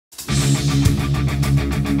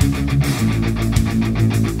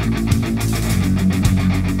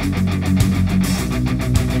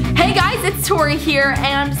Tori here,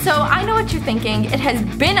 and so I know what you're thinking. It has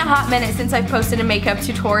been a hot minute since I've posted a makeup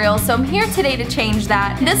tutorial, so I'm here today to change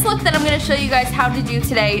that. This look that I'm going to show you guys how to do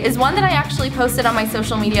today is one that I actually posted on my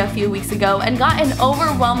social media a few weeks ago and got an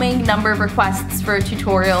overwhelming number of requests for a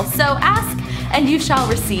tutorial, so ask and you shall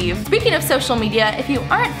receive. Speaking of social media, if you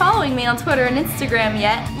aren't following me on Twitter and Instagram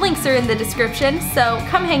yet, links are in the description, so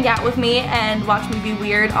come hang out with me and watch me be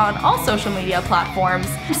weird on all social media platforms.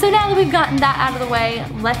 So now that we've gotten that out of the way,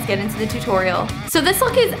 let's get into the tutorial. So this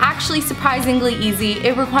look is actually surprisingly easy.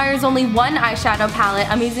 It requires only one eyeshadow palette.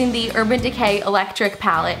 I'm using the Urban Decay Electric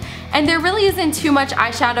palette, and there really isn't too much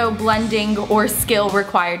eyeshadow blending or skill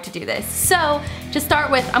required to do this. So to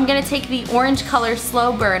start with, I'm going to take the orange color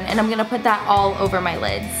Slowburn and I'm going to put that all over my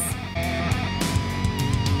lids.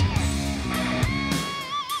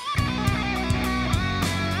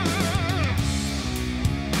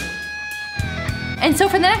 And so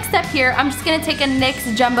for the next step here, I'm just going to take a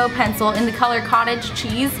NYX Jumbo pencil in the color Cottage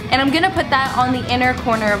Cheese, and I'm going to put that on the inner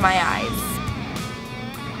corner of my eyes.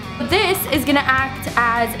 This is going to act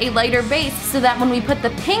as a lighter base so that when we put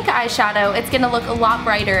the pink eyeshadow, it's going to look a lot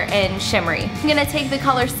brighter and shimmery. I'm going to take the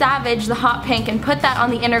color Savage, the hot pink, and put that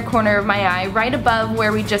on the inner corner of my eye, right above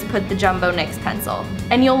where we just put the Jumbo NYX pencil.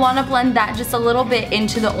 And you'll want to blend that just a little bit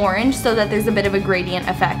into the orange so that there's a bit of a gradient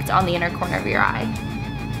effect on the inner corner of your eye.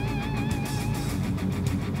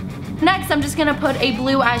 Next, I'm just going to put a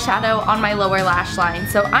blue eyeshadow on my lower lash line.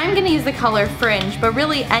 So I'm going to use the color Fringe, but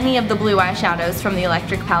really any of the blue eyeshadows from the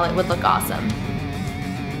electric palette would look awesome.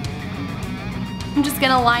 I'm just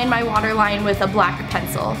going to line my waterline with a black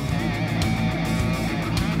pencil.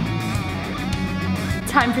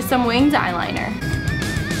 Time for some winged eyeliner.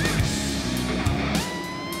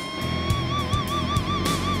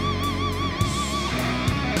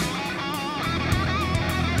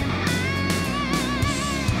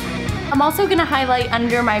 I'm also going to highlight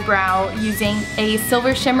under my brow using a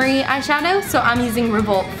silver shimmery eyeshadow, so I'm using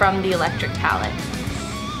Revolt from the electric palette.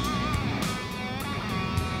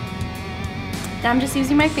 Now I'm just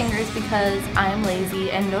using my fingers because I'm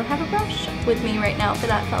lazy and don't have a brush with me right now for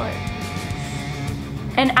that color.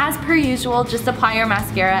 And as per usual, just apply your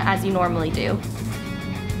mascara as you normally do.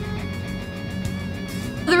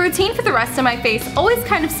 The routine for the rest of my face always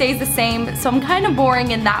kind of stays the same, so I'm kind of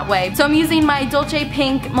boring in that way. So I'm using my Dolce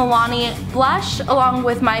Pink Milani blush along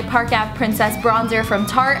with my Park Ave Princess bronzer from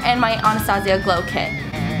Tarte and my Anastasia Glow Kit.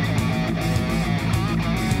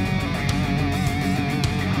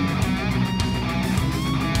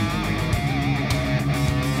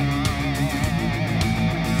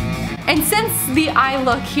 And since the eye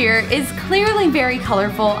look here is clearly very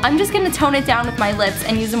colorful, I'm just going to tone it down with my lips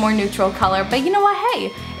and use a more neutral color. But you know what,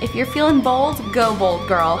 hey, if you're feeling bold, go bold,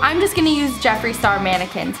 girl. I'm just going to use Jeffree Star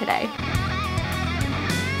Mannequin today.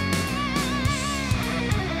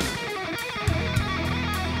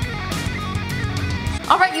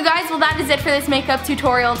 Alright you guys, well that is it for this makeup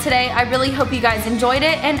tutorial today. I really hope you guys enjoyed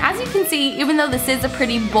it, and as you can see, even though this is a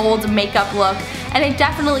pretty bold makeup look, and it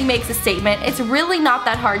definitely makes a statement, it's really not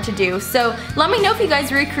that hard to do. So let me know if you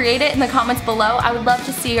guys recreate it in the comments below. I would love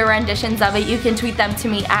to see your renditions of it. You can tweet them to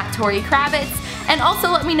me at Tori Kravitz, and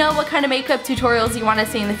also let me know what kind of makeup tutorials you want to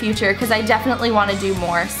see in the future, because I definitely want to do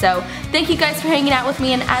more. So thank you guys for hanging out with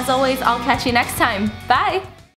me, and as always, I'll catch you next time. Bye!